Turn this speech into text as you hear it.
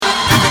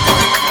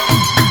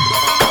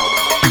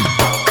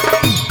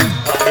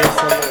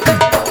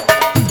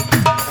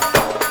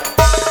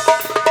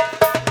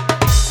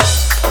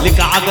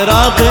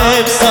عقرب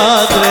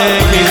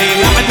بصدرك اللي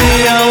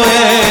بعدي يا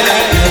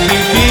ويلك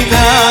كيف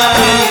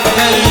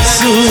ينام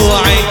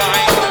السوعي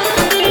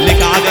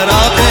لك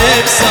عقرب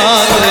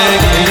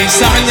بصدرك اللي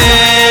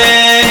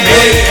سعني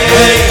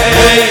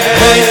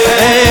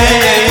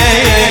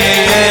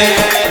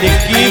لك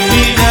كيف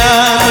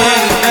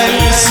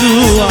ينام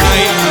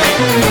السوعي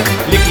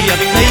لك يا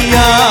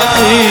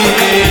بطياطي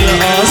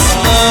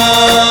الأسمر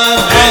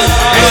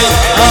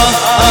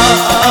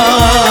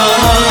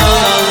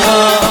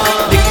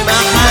لك ما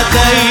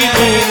حدا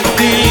يمد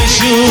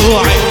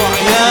الجوعي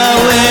يا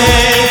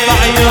ويل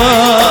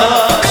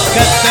بعيون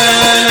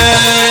كتالي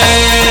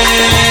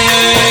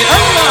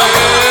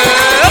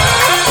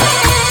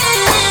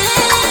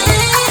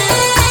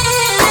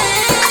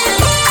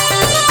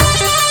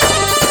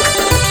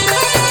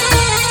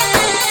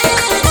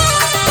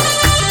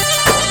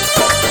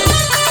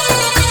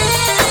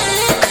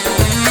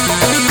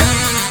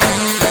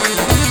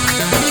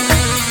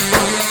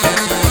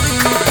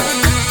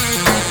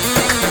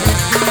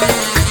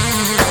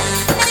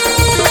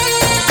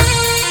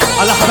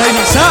على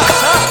حبايبي ساعة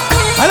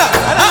هلا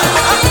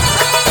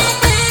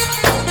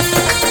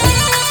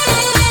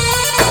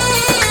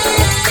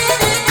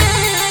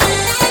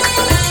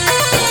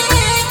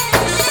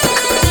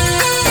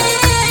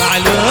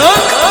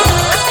معلوم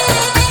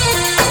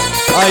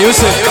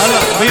يوسف هلا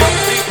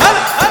حبيبي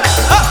هلا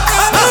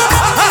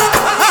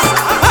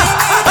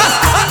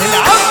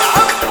نلعب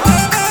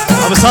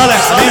ابو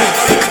صالح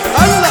حبيبي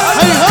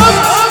هلا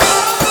هيهم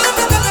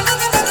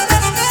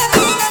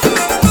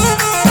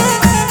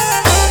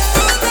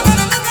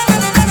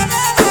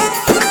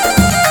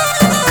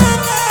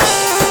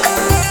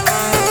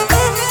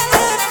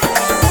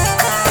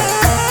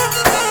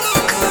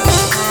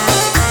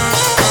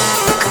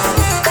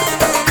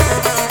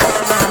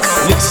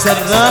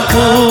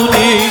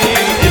سرحوني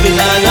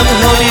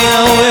بغنمهم يا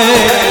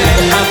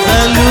ويل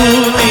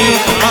حملوني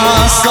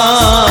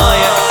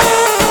عصايا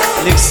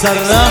لك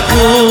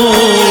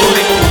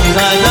سرحوني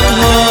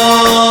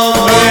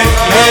بغنمهم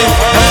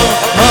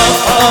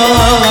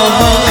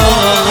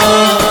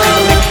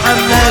لك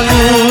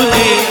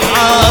حملوني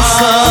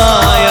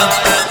عصايا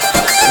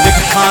لك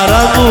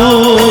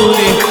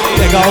حرموني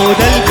لقعود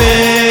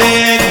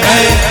البيت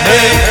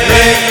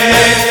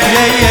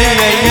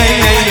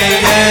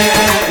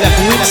لك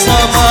وين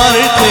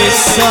صبرت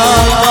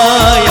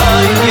الصبايا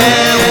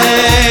يا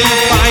ويل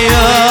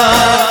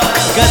بعيون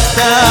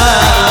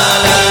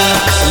قتالة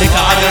لك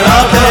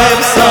عقرب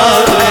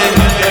بصدرك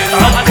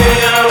عدي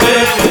يا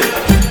ويل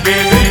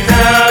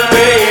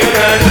بيتابيك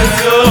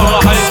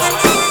السوحي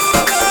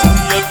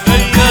يا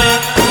بنية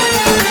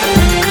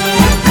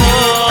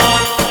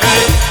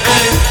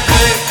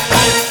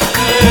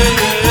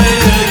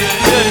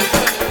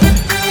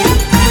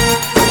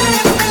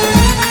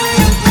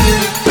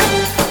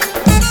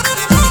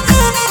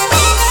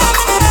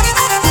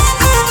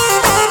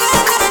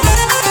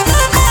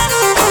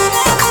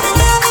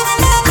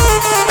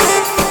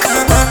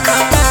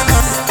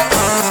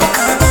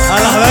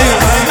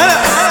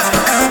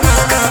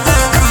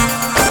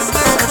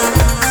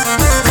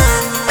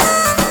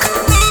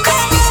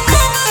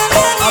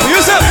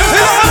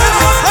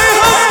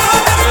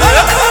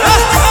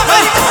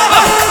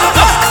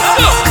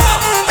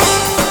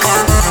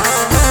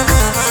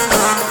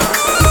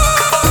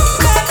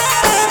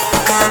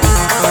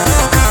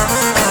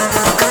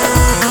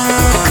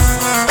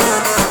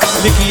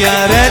لك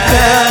يا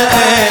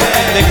ريتني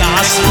لك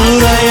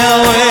عصفورة يا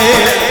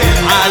ويل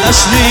على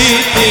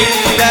شريط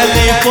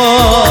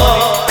التليفون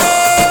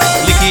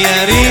لك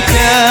يا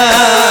ريتني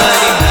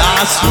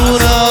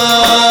عصفورة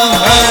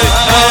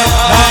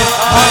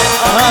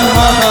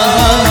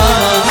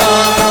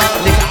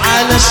لك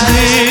على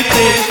شريط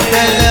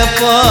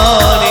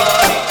التليفون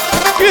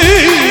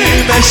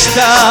كل ما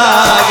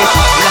اشتاقت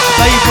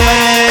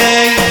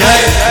لحبايبي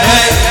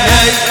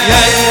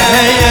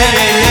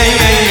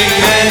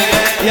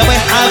يا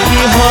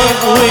ويحكيهم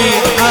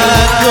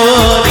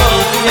ويحكوني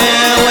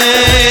يا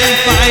ويل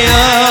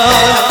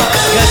بعيون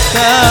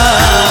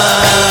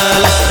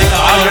قتال لك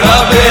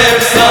عقرب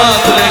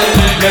بصدرك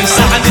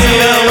ينسعني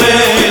يا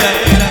ويلك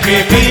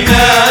كيف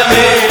ينام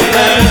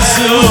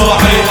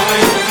السوحي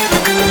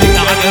لك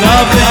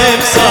عقرب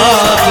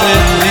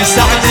بصدرك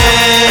ينسعني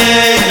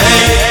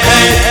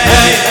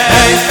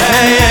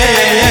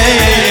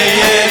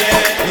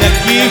لك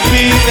كيف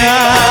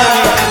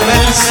ينام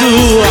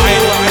السوحي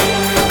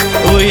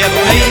ويا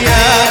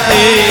بنية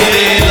خير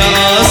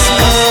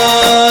الأصفر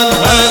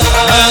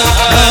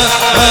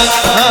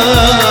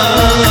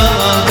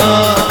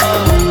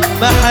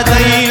ما حدا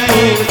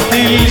يموت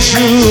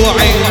الجوع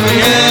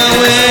يا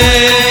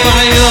ويل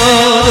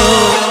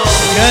بعيونه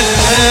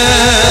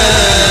كذاب